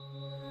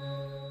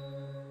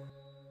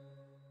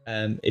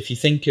If you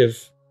think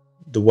of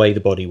the way the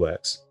body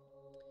works,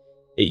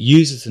 it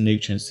uses the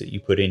nutrients that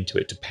you put into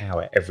it to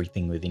power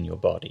everything within your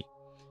body,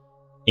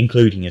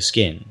 including your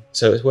skin.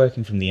 So it's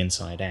working from the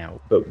inside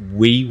out, but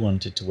we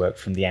want it to work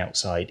from the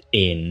outside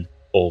in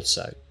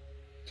also.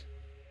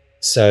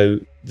 So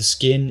the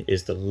skin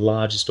is the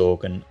largest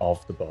organ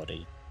of the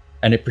body,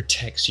 and it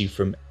protects you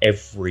from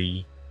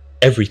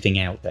everything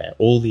out there,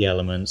 all the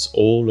elements,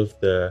 all of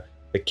the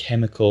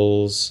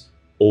chemicals,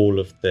 all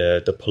of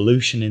the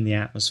pollution in the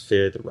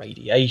atmosphere, the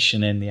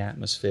radiation in the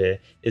atmosphere.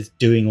 Is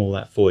doing all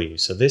that for you.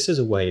 So this is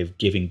a way of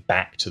giving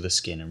back to the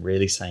skin and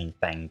really saying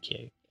thank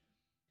you.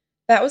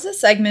 That was a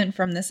segment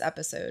from this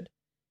episode.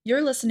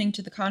 You're listening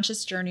to the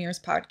Conscious Journeyers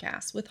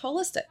podcast with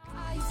Holistic.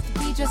 I used to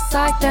be just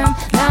like them,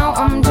 now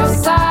I'm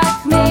just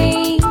like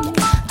me.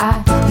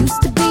 I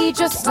used to be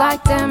just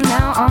like them,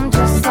 now I'm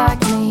just like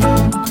me.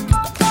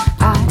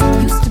 I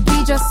used to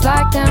be just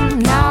like them,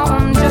 now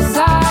I'm just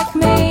like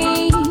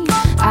me.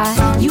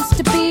 I used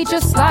to be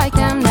just like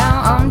them,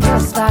 now I'm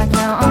just like,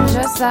 now I'm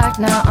just like,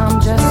 now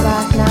I'm just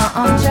like, now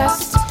I'm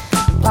just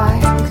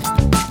like.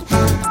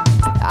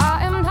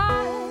 I am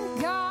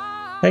like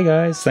God. Hey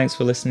guys, thanks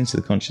for listening to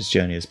the Conscious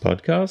Journeyers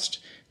podcast.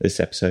 This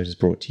episode is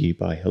brought to you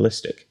by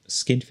Holistic,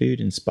 skin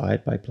food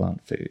inspired by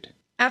plant food.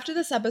 After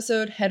this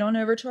episode, head on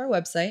over to our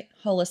website,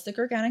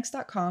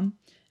 holisticorganics.com,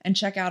 and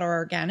check out our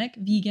organic,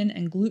 vegan,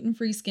 and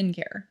gluten-free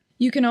skincare.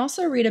 You can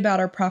also read about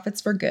our Profits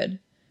for Good.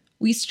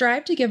 We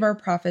strive to give our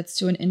profits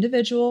to an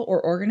individual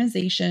or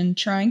organization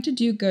trying to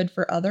do good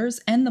for others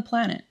and the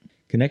planet.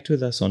 Connect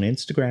with us on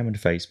Instagram and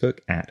Facebook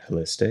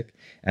 @Holistic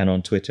and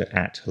on Twitter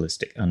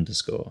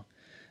 @Holistic_.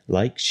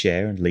 Like,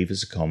 share, and leave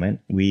us a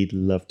comment. We'd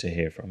love to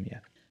hear from you.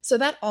 So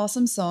that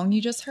awesome song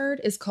you just heard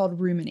is called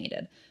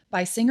Ruminated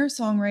by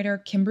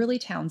singer-songwriter Kimberly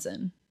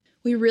Townsend.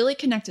 We really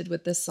connected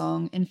with this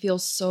song and feel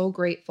so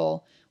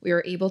grateful we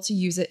were able to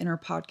use it in our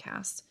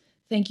podcast.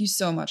 Thank you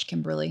so much,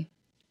 Kimberly.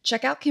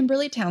 Check out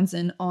Kimberly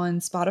Townsend on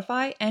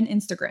Spotify and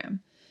Instagram.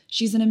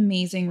 She's an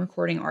amazing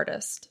recording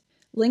artist.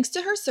 Links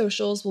to her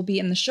socials will be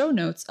in the show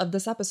notes of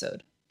this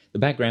episode. The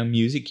background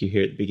music you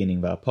hear at the beginning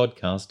of our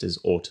podcast is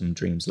Autumn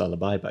Dreams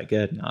Lullaby by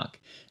Gerdnark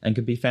and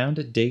can be found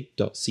at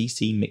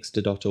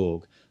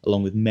dig.ccmixter.org,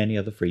 along with many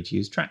other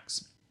free-to-use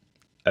tracks.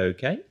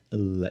 Okay,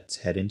 let's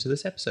head into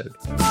this episode.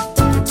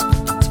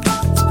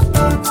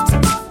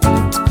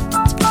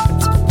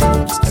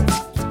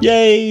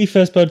 Yay,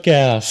 first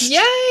podcast!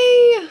 Yay!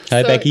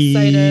 Hi, so Becky.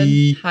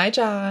 Excited. Hi,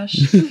 Josh.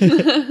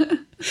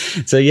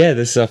 So yeah,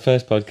 this is our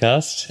first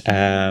podcast.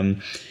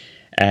 And,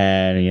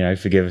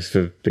 forgive us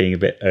for being a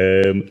bit,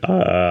 it's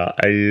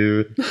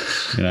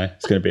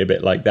going to be a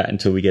bit like that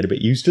until we get a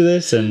bit used to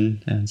this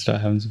and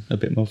start having a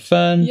bit more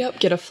fun. Yep,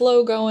 get a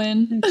flow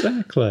going.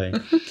 Exactly.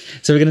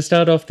 So we're going to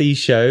start off these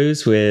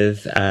shows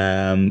with,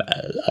 there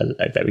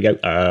we go,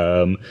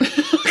 a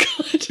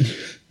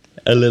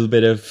little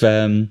bit of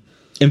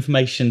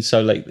information.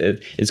 So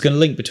it's going to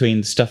link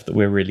between the stuff that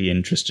we're really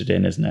interested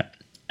in, isn't it?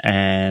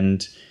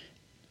 And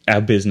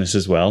our business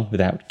as well,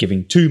 without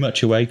giving too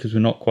much away because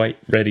we're not quite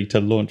ready to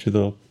launch with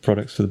our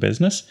products for the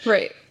business.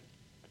 Right.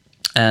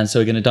 And so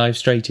we're going to dive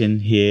straight in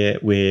here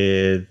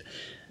with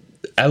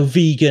our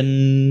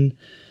vegan,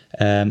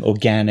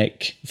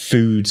 organic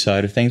food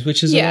side of things,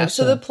 which is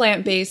so the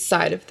plant-based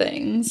side of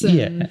things.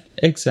 Yeah,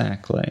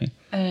 exactly.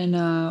 And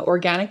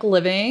organic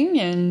living,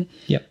 and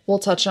we'll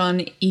touch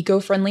on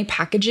eco-friendly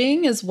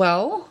packaging as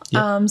well.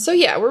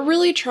 Yep. We're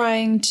really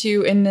trying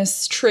to, in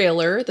this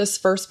trailer, this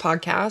first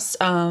podcast,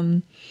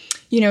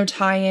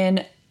 tie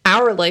in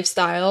our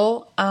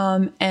lifestyle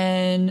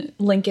and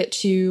link it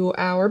to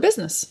our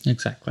business.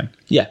 Exactly.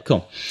 Yeah,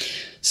 cool.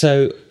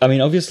 So,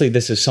 obviously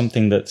this is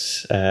something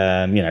that's,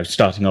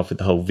 starting off with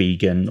the whole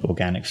vegan,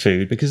 organic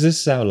food, because this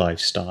is our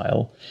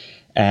lifestyle.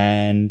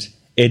 And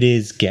it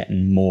is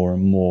getting more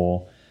and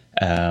more,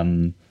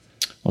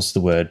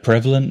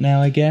 prevalent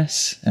now, I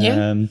guess.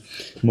 Yeah.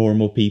 More and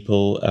more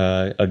people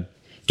are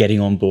getting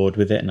on board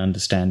with it and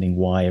understanding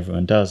why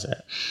everyone does it.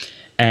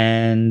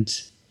 And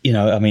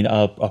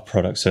our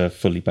products are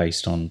fully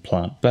based on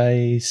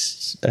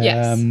plant-based.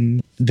 Yes.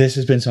 This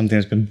has been something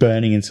that's been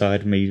burning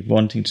inside of me,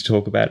 wanting to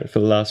talk about it for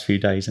the last few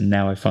days, and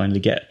now I finally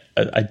get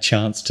a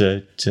chance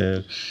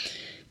to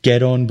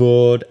get on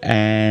board.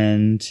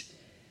 And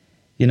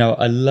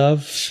I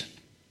love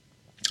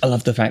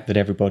the fact that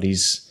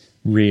everybody's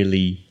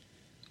really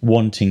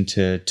wanting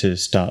to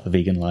start the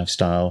vegan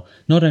lifestyle,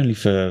 not only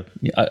for,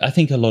 I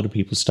think a lot of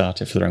people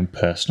start it for their own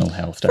personal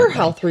health. For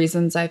health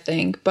reasons, I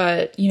think.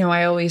 But,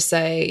 I always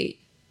say,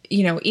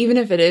 even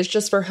if it is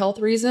just for health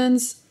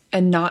reasons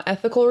and not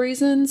ethical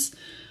reasons,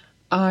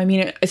 to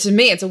me,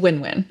 it's a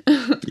win-win.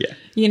 Yeah.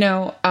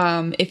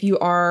 If you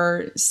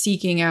are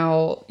seeking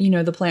out,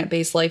 the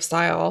plant-based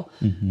lifestyle,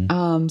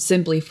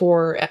 simply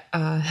for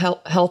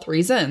health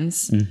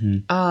reasons,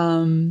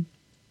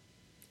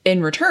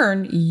 in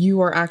return,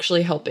 you are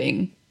actually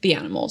helping the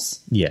animals.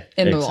 Yeah,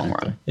 in the long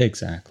run.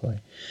 Exactly.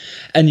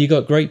 And you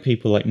got great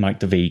people like Mike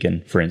the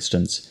Vegan, for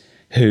instance,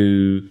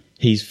 who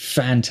he's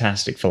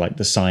fantastic for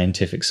the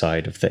scientific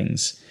side of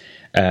things.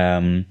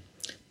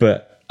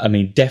 But I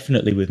mean,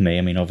 definitely with me.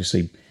 I mean,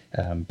 obviously,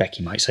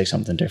 Becky might say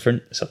something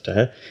different. It's up to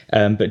her.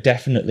 But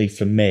definitely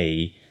for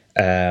me,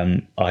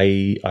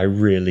 I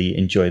really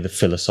enjoy the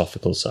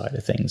philosophical side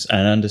of things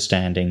and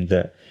understanding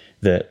that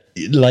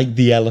like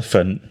the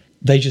elephant,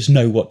 they just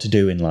know what to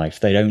do in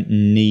life. They don't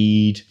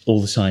need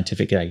all the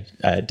scientific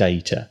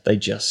data. They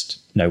just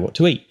know what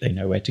to eat. They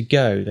know where to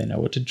go. They know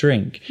what to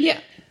drink. Yeah.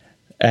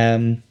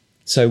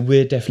 So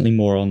we're definitely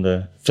more on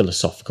the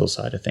philosophical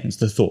side of things,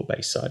 the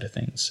thought-based side of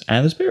things,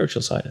 and the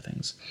spiritual side of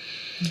things.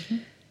 Mm-hmm.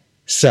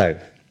 So,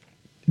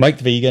 Mike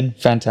the Vegan,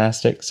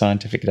 fantastic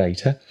scientific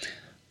data.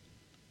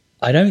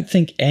 I don't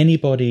think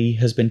anybody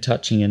has been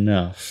touching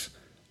enough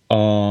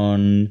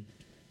on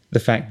the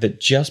fact that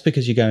just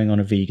because you're going on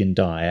a vegan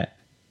diet,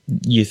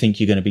 you think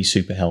you're going to be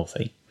super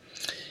healthy.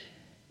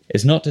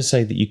 It's not to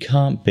say that you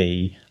can't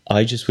be.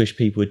 I just wish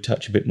people would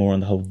touch a bit more on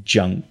the whole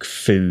junk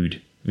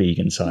food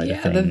vegan side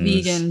of things. Yeah,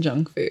 the vegan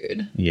junk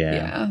food.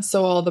 Yeah.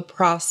 So all the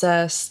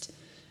processed,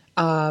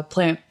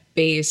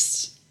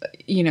 plant-based,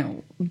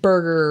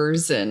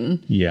 burgers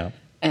and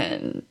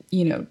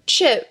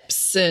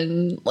chips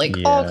and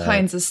all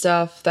kinds of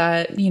stuff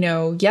that,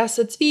 yes,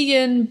 it's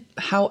vegan.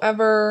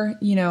 However,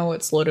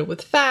 it's loaded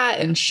with fat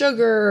and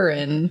sugar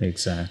and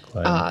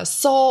exactly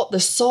salt. The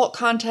salt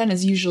content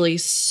is usually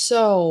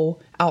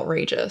so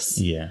outrageous.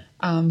 Yeah.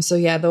 So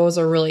yeah, those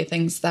are really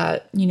things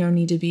that,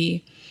 need to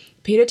be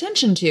paid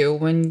attention to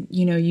when,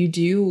 you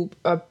do,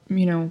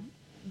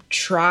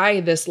 try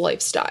this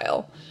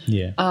lifestyle.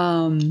 Yeah.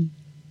 And,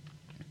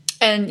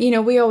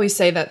 we always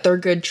say that they're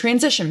good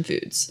transition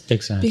foods.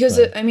 Exactly. Because,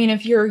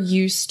 if you're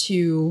used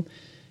to,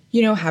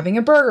 having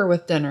a burger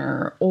with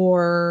dinner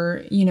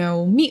or,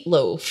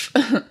 meatloaf,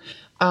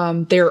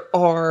 there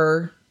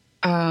are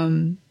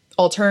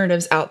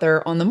alternatives out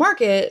there on the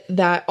market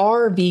that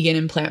are vegan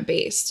and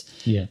plant-based.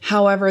 Yeah.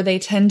 However, they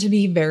tend to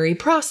be very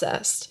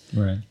processed.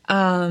 Right.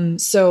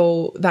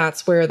 So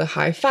that's where the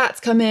high fats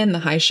come in, the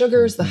high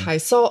sugars, the high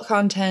salt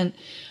content.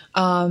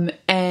 And,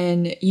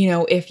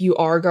 if you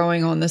are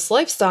going on this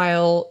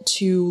lifestyle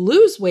to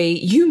lose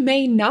weight, you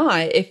may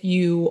not if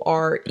you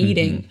are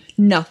eating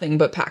nothing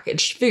but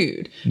packaged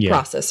food,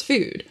 processed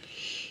food.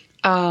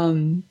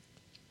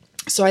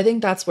 So I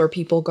think that's where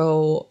people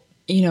go,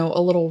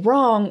 a little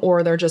wrong,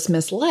 or they're just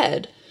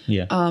misled.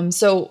 Yeah.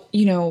 So,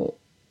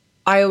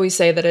 I always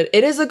say that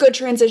it is a good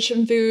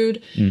transition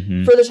food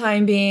for the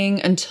time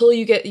being until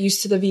you get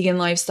used to the vegan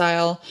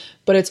lifestyle,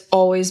 but it's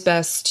always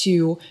best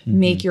to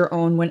make your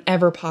own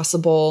whenever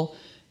possible,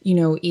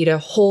 eat a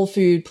whole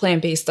food,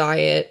 plant-based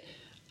diet.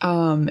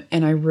 And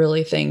I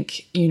really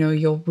think,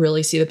 you'll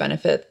really see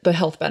the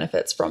health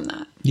benefits from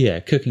that.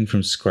 Yeah. Cooking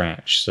from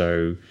scratch.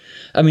 So,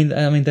 I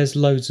mean, there's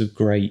loads of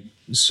great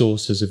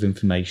sources of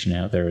information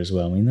out there as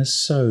well. I mean, there's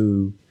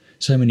so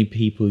many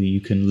people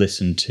you can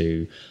listen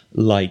to,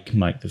 like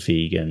Mike the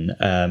Vegan,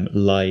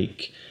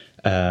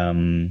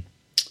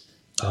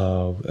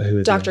 who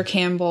is Dr.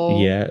 Campbell.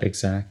 Yeah,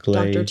 exactly.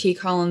 Dr. T.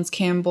 Collins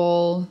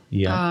Campbell.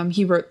 Yeah.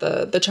 He wrote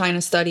the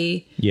China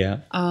study. Yeah.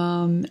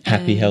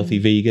 Happy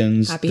Healthy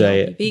Vegans. Happy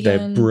Healthy Vegan.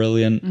 They're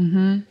brilliant.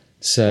 Mm-hmm.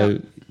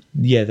 So,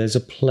 there's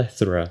a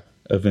plethora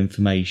of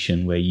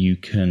information where you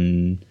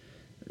can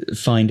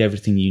find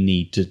everything you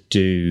need to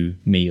do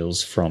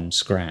meals from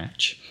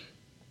scratch.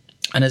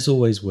 And it's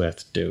always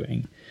worth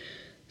doing.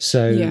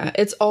 So yeah,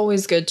 it's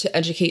always good to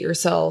educate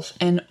yourself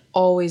and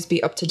always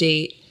be up to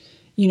date,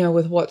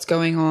 with what's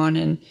going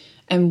on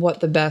and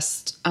what the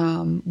best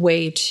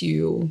way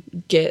to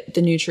get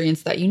the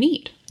nutrients that you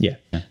need. Yeah.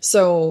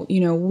 So,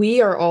 we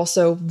are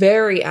also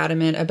very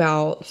adamant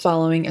about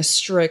following a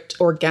strict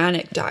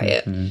organic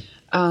diet.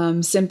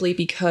 Simply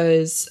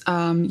because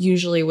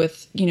usually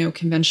with,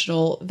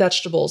 conventional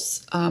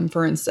vegetables,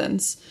 for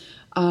instance,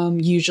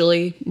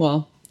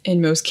 in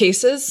most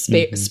cases,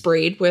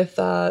 sprayed with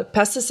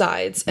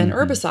pesticides and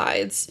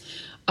herbicides,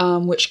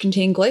 which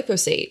contain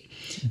glyphosate.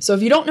 So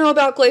if you don't know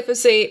about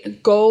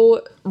glyphosate,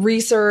 go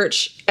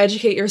research,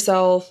 educate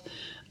yourself.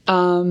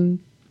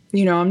 I'm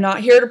not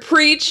here to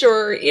preach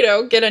or,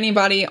 get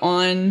anybody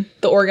on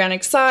the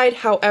organic side.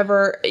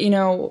 However,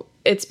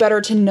 it's better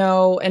to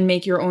know and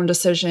make your own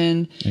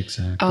decision.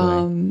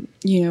 Exactly.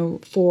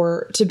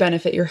 To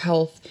benefit your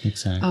health.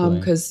 Exactly.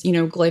 Because,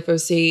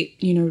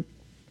 glyphosate,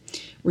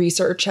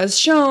 research has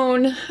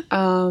shown,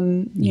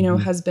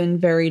 has been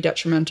very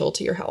detrimental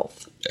to your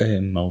health.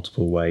 In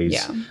multiple ways.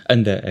 Yeah.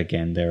 And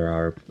there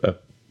are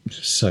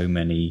so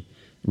many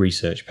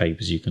research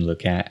papers you can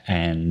look at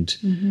and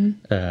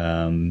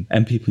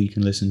people you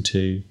can listen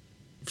to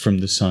from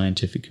the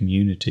scientific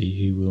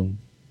community who will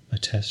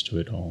attest to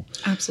it all.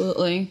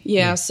 Absolutely.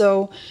 Yeah.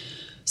 So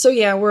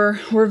yeah,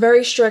 we're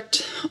very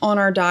strict on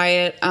our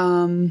diet.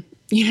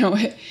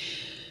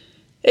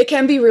 It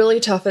can be really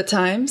tough at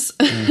times.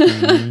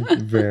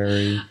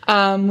 Very.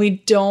 We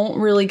don't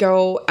really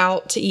go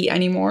out to eat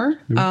anymore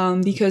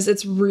because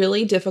it's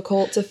really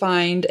difficult to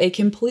find a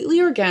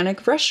completely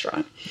organic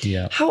restaurant.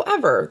 Yeah.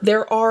 However,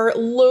 there are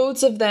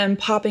loads of them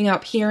popping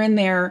up here and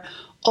there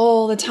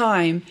all the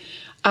time.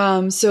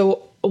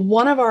 So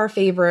one of our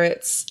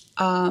favorites,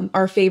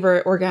 our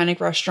favorite organic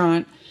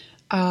restaurant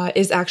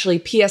is actually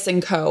PS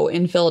 & Co.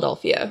 in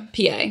Philadelphia,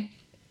 PA.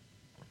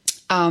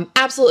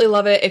 Absolutely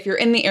love it. If you're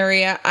in the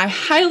area, I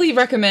highly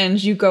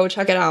recommend you go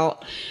check it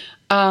out.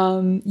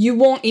 You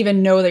won't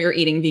even know that you're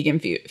eating vegan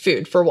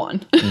food for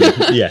one.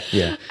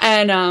 Yeah.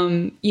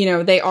 And,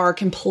 they are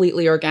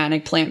completely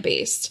organic,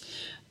 plant-based,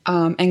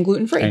 and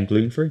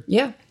gluten-free.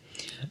 Yeah.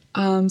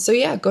 So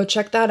yeah, go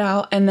check that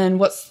out. And then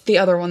what's the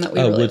other one that we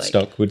really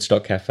like?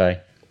 Woodstock Cafe.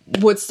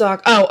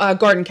 Woodstock.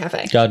 Garden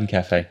Cafe.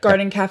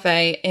 Garden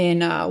Cafe in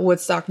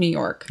Woodstock, New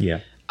York. Yeah.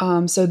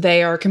 So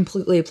they are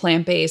completely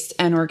plant-based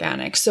and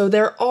organic. So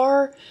there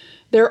are,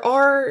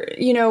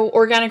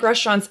 organic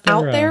restaurants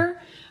out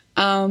there.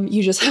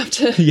 You just have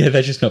to... Yeah,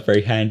 they're just not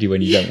very handy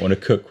when you don't want to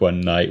cook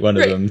one night. One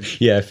of them,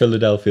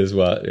 Philadelphia's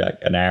like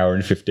an hour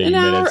and 15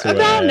 minutes away.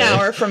 About an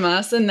hour from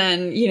us. And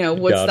then,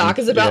 Woodstock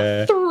is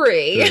about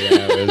 3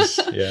 hours.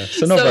 Yeah.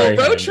 So not very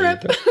road handy,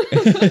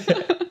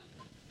 trip.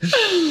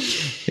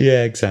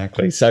 Yeah,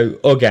 exactly. So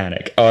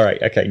organic. All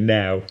right. Okay.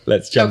 Now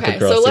let's jump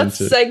across. So let's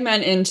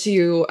segment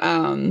into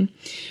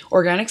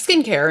organic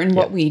skincare and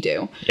what we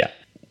do. Yeah.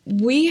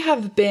 We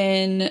have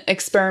been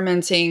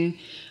experimenting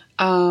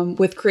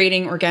with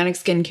creating organic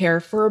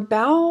skincare for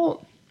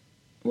about,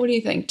 what do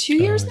you think, 2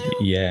 years now?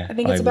 Yeah. I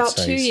think it's about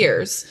 2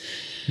 years.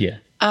 Yeah.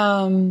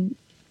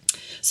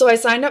 So I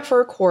signed up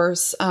for a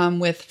course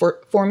with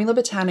Formula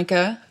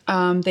Botanica.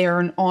 They are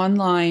an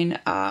online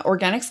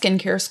organic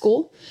skincare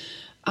school.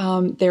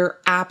 They're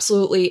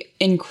absolutely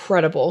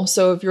incredible.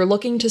 So if you're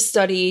looking to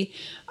study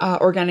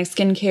organic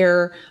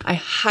skincare, I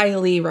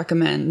highly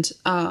recommend,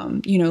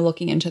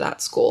 looking into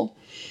that school.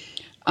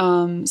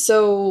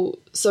 So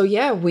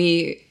yeah,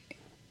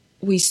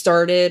 we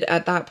started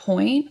at that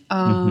point.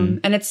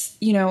 And it's,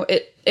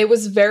 it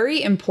was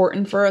very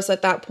important for us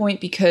at that point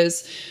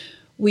because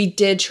we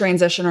did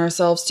transition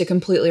ourselves to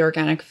completely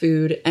organic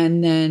food.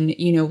 And then,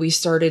 we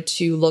started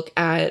to look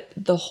at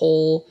the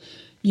whole,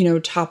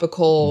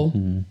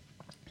 topical,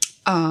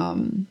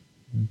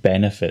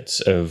 benefits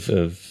of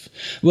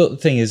well, the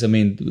thing is, I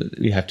mean,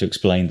 we have to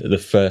explain that the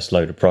first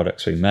load of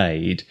products we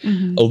made,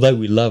 although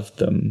we loved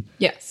them,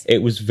 yes,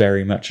 it was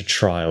very much a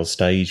trial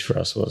stage for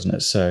us, wasn't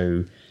it?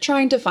 So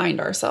trying to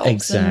find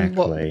ourselves and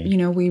what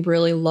we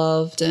really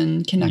loved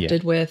and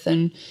connected with,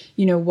 and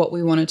what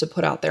we wanted to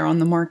put out there on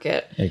the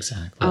market.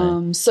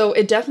 Exactly. So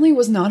it definitely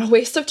was not a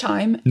waste of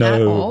time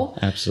at all.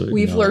 Absolutely,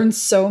 we've learned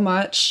so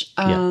much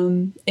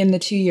in the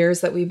 2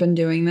 years that we've been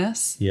doing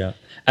this. Yeah.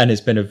 And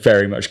it's been a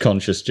very much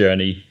conscious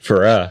journey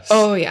for us.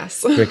 Oh,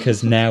 yes.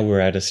 Because now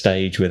we're at a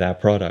stage with our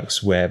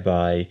products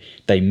whereby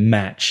they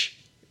match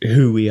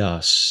who we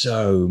are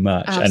so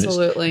much.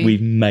 Absolutely. And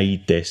we've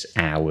made this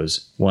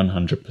ours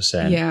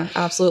 100%. Yeah,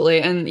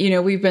 absolutely. And,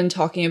 we've been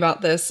talking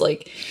about this,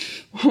 like,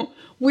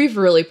 we've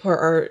really put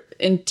our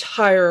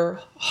entire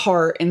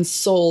heart and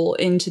soul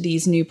into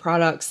these new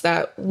products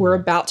that we're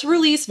about to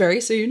release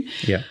very soon.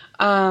 Yeah.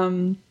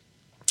 And,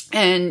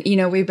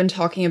 we've been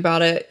talking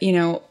about it,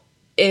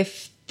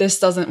 if this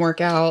doesn't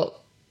work out,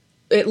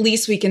 at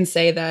least we can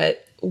say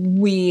that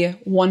we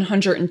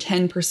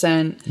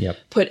 110%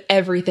 put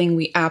everything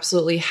we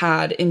absolutely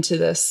had into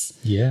this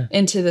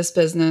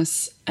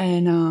business,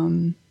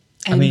 and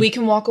we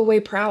can walk away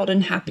proud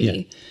and happy.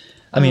 Yeah.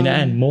 I mean,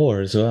 and more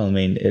as well. I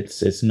mean,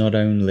 it's not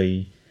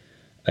only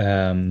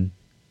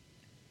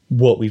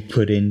what we've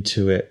put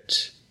into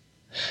it,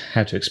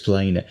 how to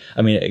explain it.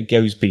 I mean, it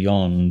goes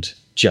beyond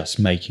just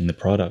making the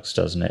products,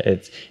 doesn't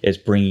it? It's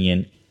bringing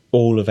in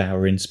all of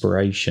our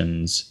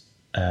inspirations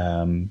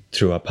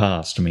through our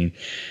past. I mean,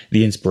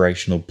 the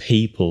inspirational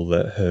people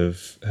that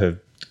have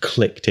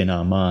clicked in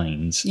our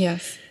minds.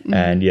 Yes.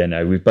 And,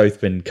 we've both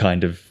been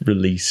kind of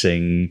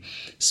releasing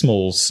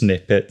small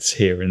snippets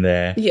here and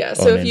there. Yeah,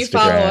 so if you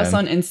follow us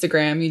on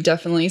Instagram, you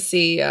definitely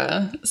see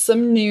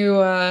some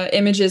new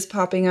images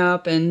popping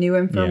up and new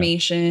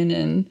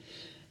information.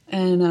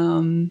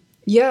 And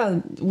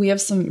we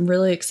have some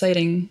really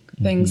exciting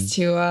things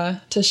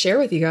to share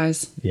with you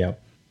guys. Yeah.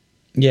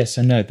 Yes,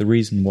 I know. The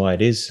reason why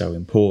it is so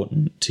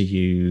important to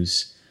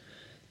use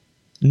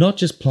not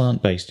just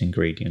plant-based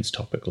ingredients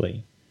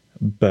topically,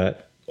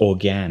 but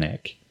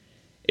organic,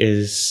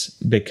 is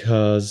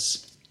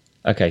because,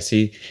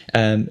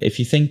 if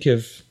you think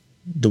of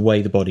the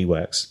way the body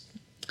works,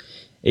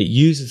 it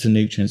uses the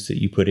nutrients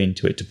that you put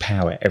into it to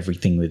power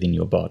everything within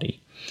your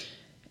body,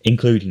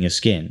 including your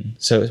skin.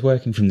 So it's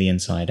working from the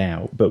inside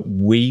out, but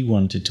we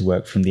wanted to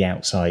work from the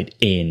outside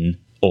in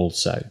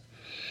also.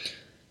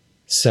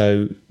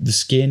 So the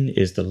skin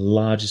is the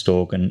largest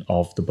organ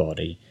of the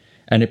body,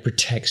 and it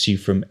protects you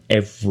from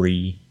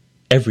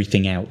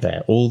everything out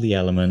there, all the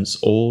elements,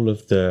 all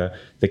of the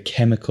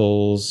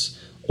chemicals,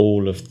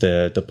 all of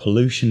the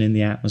pollution in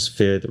the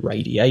atmosphere, the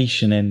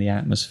radiation in the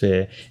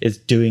atmosphere. Is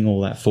doing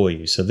all that for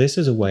you. So this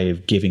is a way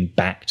of giving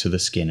back to the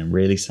skin and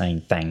really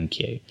saying thank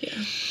you.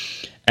 Yeah.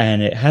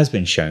 And it has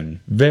been shown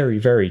very,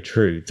 very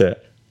true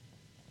that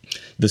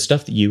the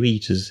stuff that you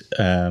eat is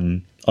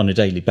on a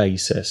daily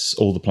basis,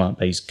 all the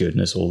plant-based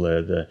goodness, all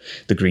the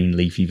green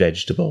leafy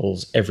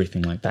vegetables,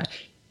 everything like that,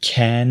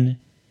 can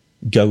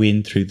go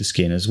in through the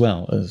skin as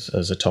well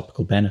as a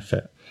topical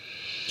benefit.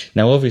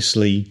 Now,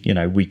 obviously,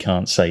 we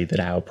can't say that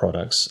our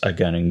products are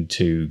going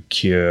to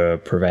cure,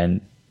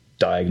 prevent,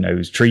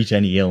 diagnose, treat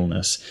any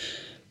illness,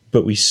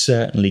 but we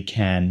certainly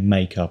can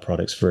make our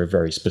products for a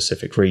very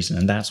specific reason,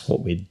 and that's what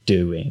we're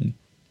doing.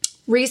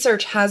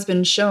 Research has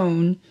been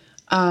shown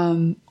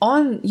on,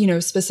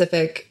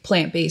 specific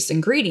plant-based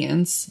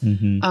ingredients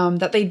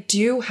that they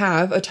do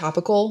have a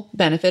topical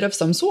benefit of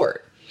some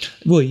sort.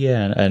 Well,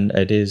 yeah, and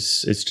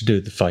it's to do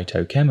with the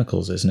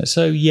phytochemicals, isn't it?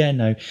 So,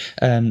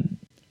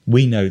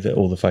 we know that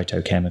all the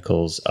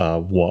phytochemicals are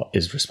what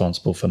is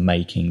responsible for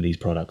making these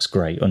products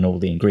great, and all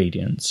the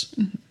ingredients.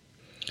 Mm-hmm.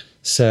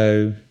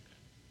 So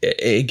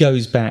it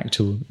goes back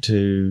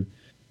to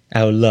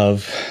our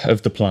love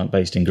of the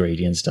plant-based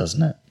ingredients,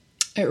 doesn't it?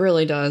 It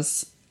really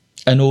does.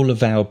 And all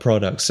of our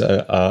products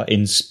are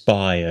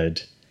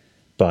inspired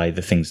by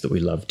the things that we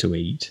love to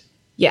eat.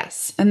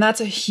 Yes, and that's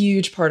a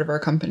huge part of our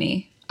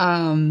company.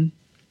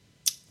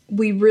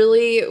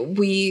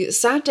 We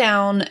sat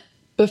down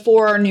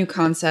before our new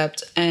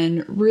concept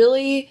and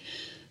really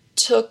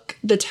took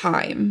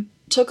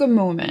a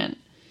moment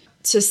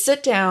to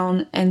sit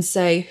down and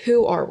say,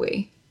 who are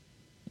we?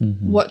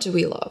 Mm-hmm. What do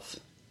we love?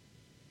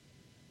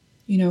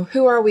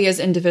 Who are we as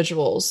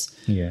individuals?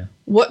 Yeah.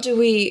 What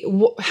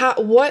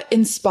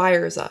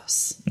inspires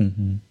us?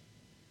 Mm-hmm.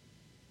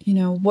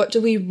 What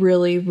do we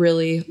really,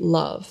 really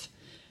love?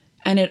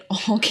 And it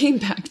all came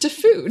back to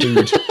food.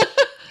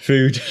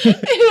 Food.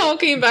 It all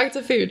came back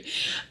to food.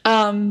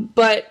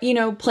 But,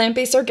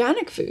 plant-based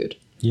organic food.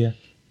 Yeah.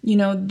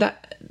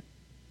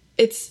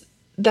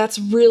 That's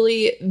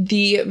really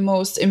the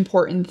most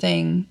important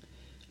thing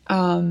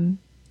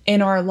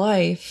in our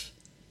life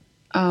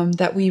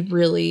that we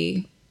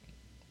really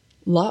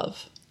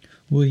love.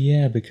 Well,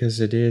 yeah, because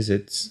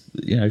it's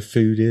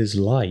food is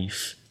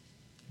life.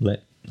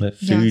 Let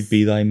food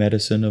be thy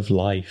medicine of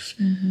life.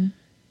 Mm-hmm.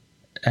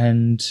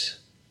 And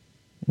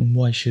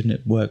why shouldn't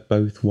it work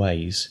both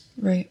ways?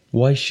 Right.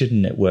 Why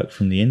shouldn't it work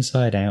from the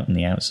inside out and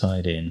the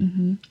outside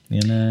in?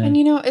 Mm-hmm. And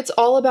it's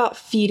all about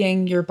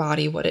feeding your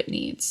body what it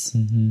needs.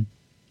 Mm-hmm.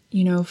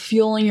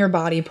 Fueling your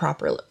body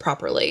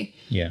properly.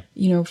 Yeah.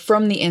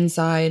 From the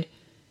inside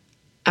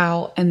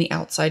out and the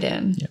outside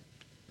in. Yeah.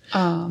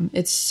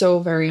 It's so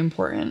very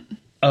important.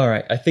 All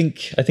right, I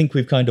think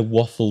we've kind of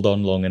waffled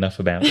on long enough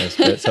about this,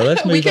 but so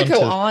let's move on. We could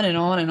go on and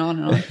on and on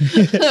and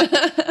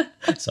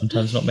on.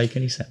 Sometimes not make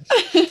any sense.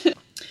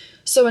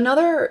 So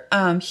another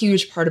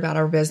huge part about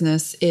our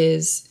business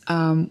is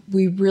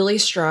we really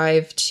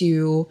strive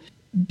to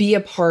be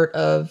a part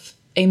of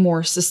a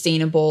more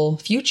sustainable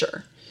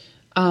future,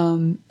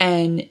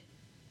 and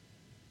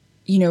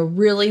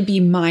really be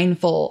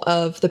mindful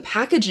of the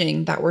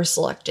packaging that we're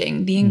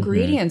selecting, the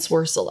ingredients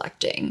we're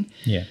selecting.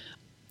 Yeah.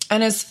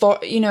 And as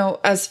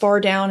far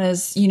down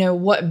as,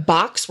 what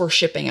box we're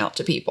shipping out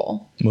to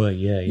people. Well,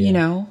 yeah.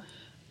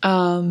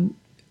 On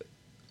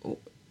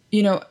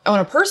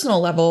a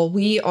personal level,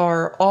 we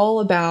are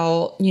all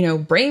about,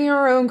 bringing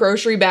our own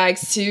grocery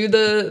bags to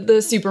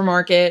the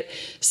supermarket,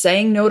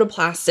 saying no to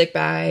plastic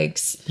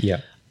bags. Yeah.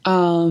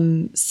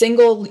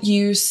 Single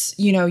use,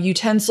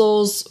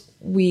 utensils.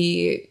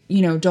 We,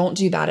 don't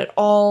do that at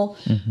all.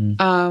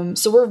 Mm-hmm.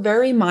 So we're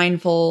very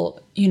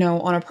mindful,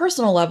 on a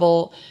personal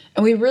level,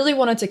 and we really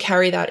wanted to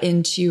carry that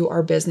into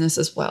our business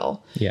as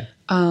well. Yeah.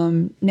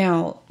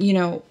 Now,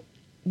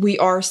 we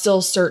are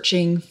still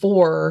searching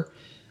for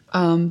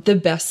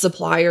the best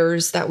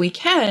suppliers that we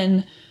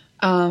can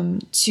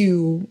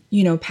to,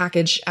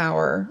 package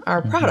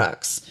our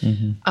products.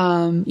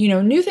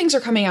 Mm-hmm. New things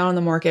are coming out on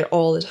the market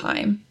all the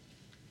time.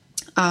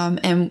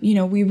 And,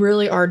 we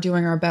really are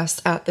doing our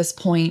best at this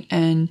point,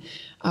 and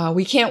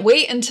we can't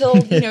wait until,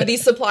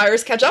 these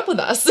suppliers catch up with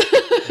us.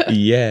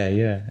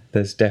 Yeah.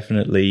 There's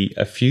definitely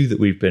a few that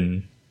we've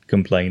been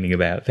complaining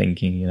about,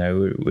 thinking,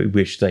 we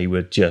wish they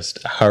would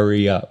just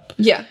hurry up.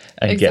 Yeah,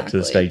 and get to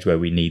the stage where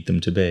we need them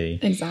to be.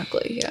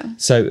 Exactly, yeah.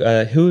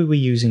 So who are we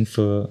using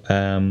for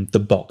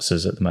the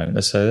boxes at the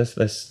moment? So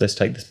let's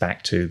take this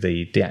back to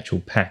the actual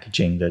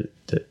packaging that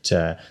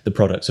the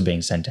products are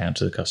being sent out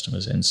to the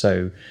customers in.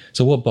 So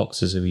what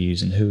boxes are we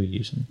using? Who are we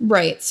using?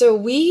 Right. So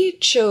we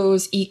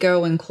chose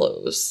Eco and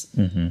Close.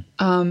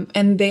 Mm-hmm.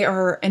 And they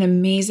are an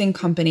amazing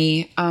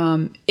company.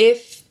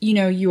 If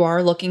you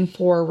are looking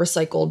for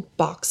recycled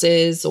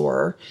boxes,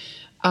 or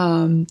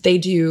they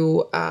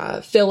do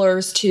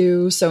fillers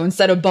too. So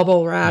instead of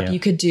bubble wrap, you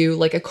could do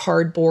like a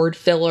cardboard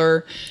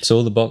filler. So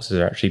all the boxes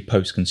are actually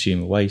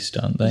post-consumer waste,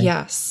 aren't they?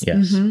 Yes.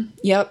 Mm-hmm.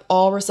 Yep.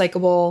 All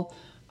recyclable.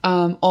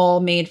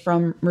 All made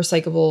from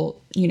recyclable,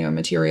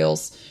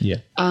 materials. Yeah.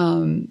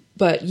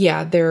 But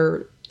yeah,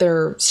 they're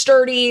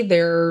sturdy.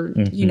 They're,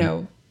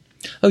 mm-hmm.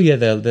 Oh yeah,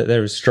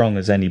 they're as strong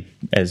as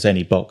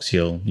any box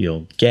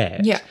you'll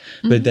get. Yeah.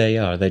 Mm-hmm. But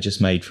they're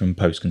just made from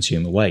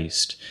post-consumer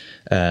waste.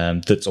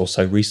 That's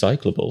also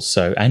recyclable,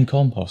 and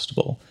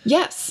compostable.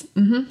 Yes.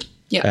 Mm-hmm.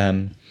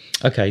 Yeah.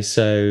 Okay,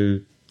 so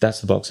that's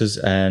the boxes,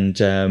 and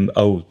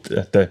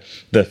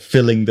the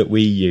filling that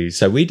we use.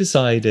 So we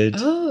decided.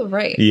 Oh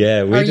right.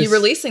 Yeah. Are you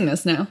releasing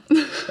this now?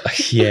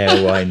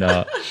 Yeah, why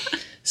not?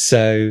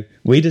 So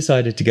we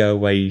decided to go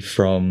away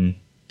from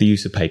the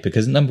use of paper,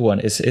 because number one,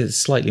 it's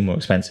slightly more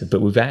expensive,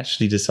 but we've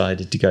actually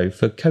decided to go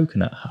for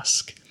coconut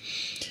husk.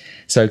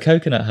 So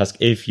coconut husk,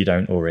 if you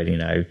don't already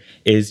know,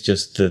 is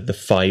just the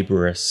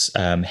fibrous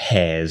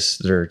hairs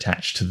that are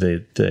attached to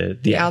the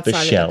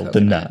shell,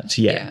 the nut.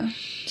 Yeah.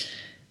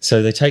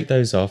 So they take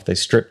those off, they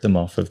strip them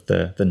off of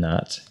the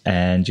nut,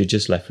 and you're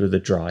just left with a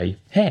dry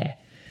hair.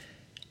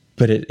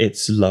 But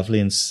it's lovely,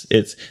 and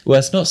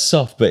it's not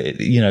soft, but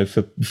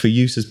for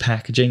use as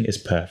packaging, it's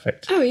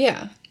perfect. Oh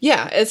yeah,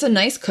 yeah. It's a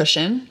nice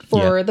cushion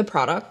for the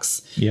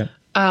products. Yeah.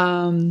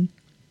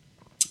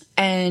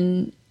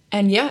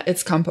 And yeah,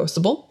 it's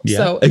compostable. Yeah,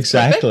 so it's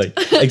exactly.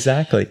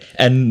 Exactly.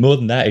 And more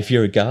than that, if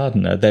you're a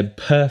gardener, they're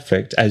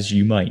perfect, as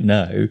you might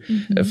know,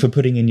 for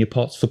putting in your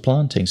pots for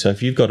planting. So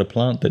if you've got a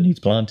plant that needs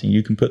planting,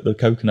 you can put the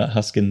coconut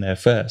husk in there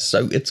first.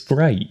 So it's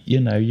great.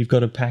 You've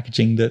got a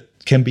packaging that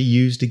can be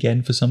used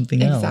again for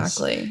something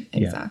else.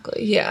 Exactly.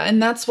 Yeah.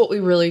 And that's what we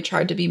really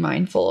tried to be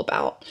mindful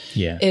about.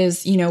 Yeah.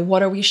 Is,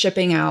 what are we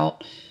shipping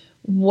out?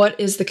 What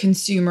is the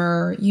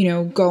consumer,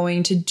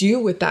 going to do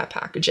with that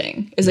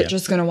packaging? Is it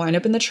just going to wind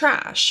up in the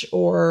trash?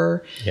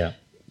 Or,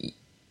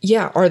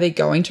 are they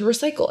going to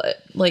recycle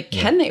it? Like,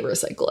 can they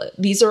recycle it?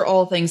 These are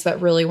all things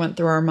that really went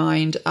through our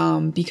mind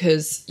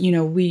because,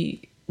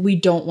 we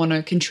don't want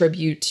to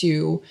contribute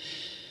to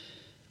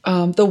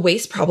the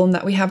waste problem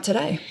that we have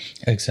today.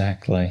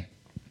 Exactly.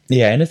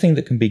 Yeah, anything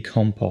that can be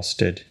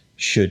composted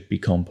should be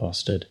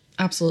composted.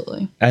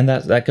 Absolutely. And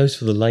that goes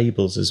for the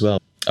labels as well.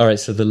 All right,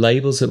 so the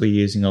labels that we're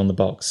using on the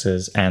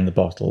boxes and the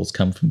bottles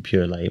come from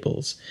Pure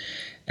Labels,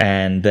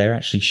 and they're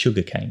actually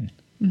sugarcane.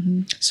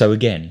 So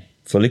again,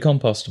 fully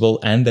compostable,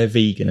 and they're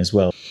vegan as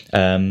well.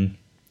 Going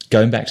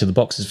back to the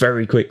boxes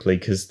very quickly,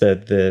 because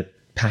the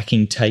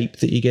packing tape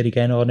that you get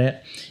again on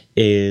it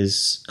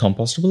is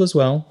compostable as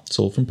well. It's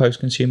all from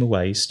post-consumer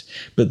waste,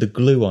 but the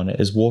glue on it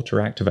is water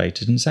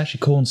activated, and it's actually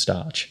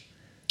cornstarch.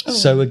 Oh.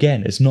 So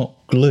again, it's not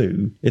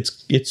glue,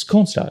 it's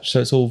cornstarch, so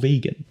it's all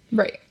vegan.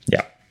 Right.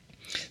 Yeah.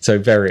 So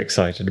very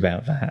excited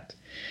about that.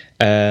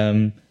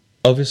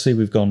 Obviously,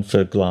 we've gone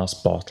for glass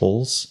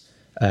bottles.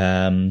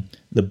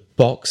 The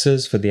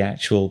boxes for the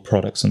actual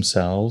products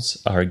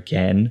themselves are,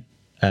 again,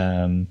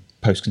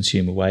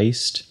 post-consumer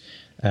waste.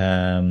 They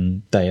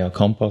are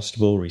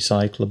compostable,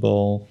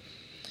 recyclable.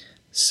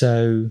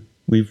 So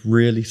we've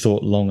really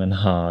thought long and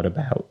hard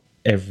about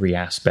every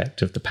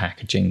aspect of the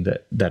packaging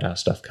that our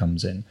stuff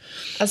comes in.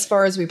 As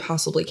far as we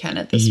possibly can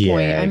at this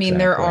point. I mean,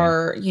 there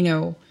are,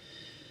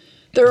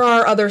 there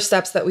are other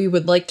steps that we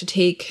would like to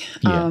take.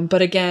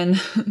 But again,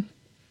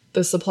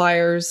 the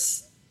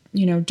suppliers,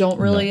 don't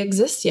really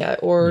exist yet.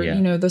 Or,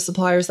 the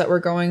suppliers that we're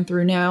going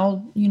through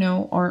now,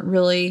 aren't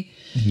really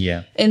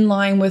in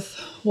line with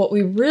what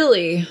we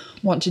really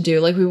want to do.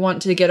 Like, we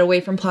want to get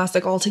away from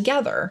plastic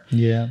altogether.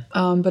 Yeah.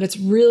 But it's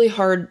really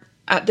hard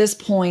at this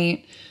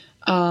point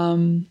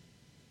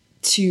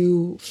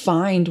to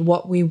find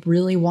what we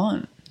really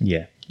want.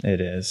 Yeah,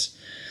 it is.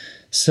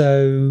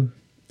 So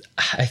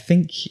I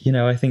think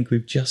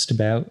we've just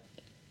about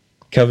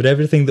covered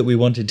everything that we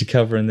wanted to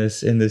cover in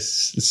this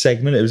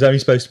segment. It was only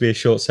supposed to be a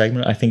short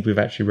segment. I think we've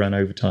actually run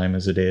over time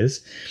as it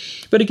is,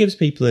 but it gives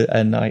people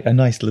a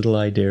nice little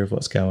idea of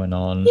what's going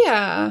on.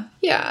 Yeah.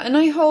 And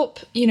I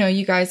hope,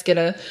 you guys get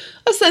a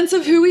sense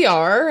of who we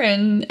are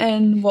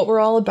and what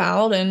we're all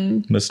about,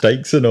 and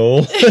mistakes and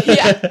all.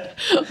 Yeah.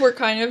 We're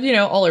kind of,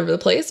 all over the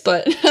place,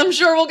 but I'm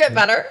sure we'll get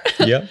better.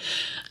 Yep.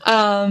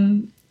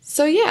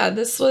 So yeah,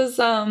 this was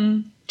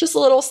just a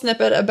little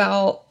snippet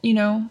about,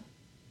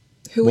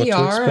 who we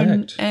are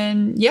and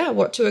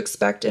what to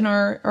expect in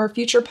our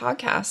future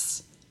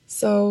podcasts.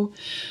 So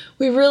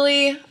we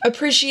really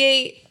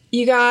appreciate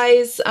you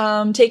guys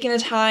taking the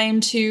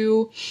time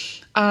to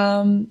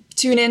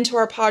tune into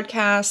our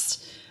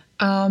podcast.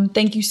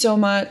 Thank you so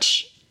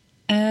much.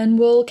 And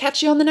we'll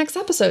catch you on the next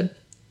episode.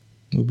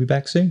 We'll be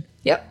back soon.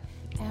 Yep.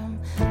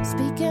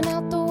 Speaking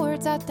out the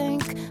words I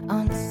think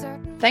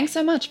uncertain. Thanks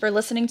so much for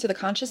listening to the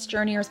Conscious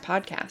Journeyers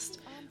podcast.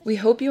 We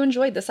hope you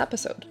enjoyed this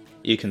episode.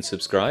 You can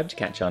subscribe to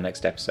catch our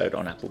next episode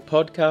on Apple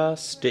Podcasts,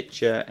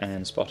 Stitcher,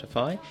 and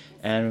Spotify,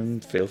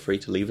 and feel free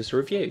to leave us a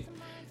review.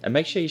 And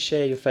make sure you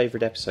share your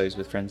favourite episodes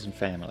with friends and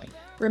family.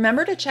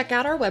 Remember to check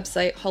out our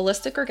website,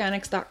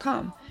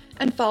 holisticorganics.com,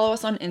 and follow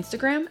us on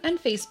Instagram and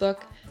Facebook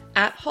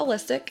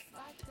 @holistic,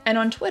 and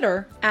on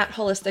Twitter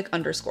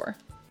 @holistic_.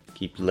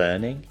 Keep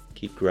learning,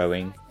 keep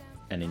growing,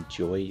 and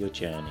enjoy your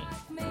journey.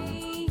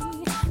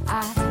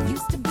 I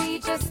used to be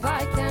just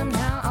like them,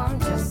 now I'm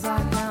just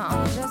like, now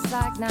I'm just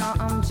like, now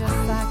I'm just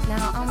like,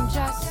 now I'm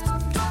just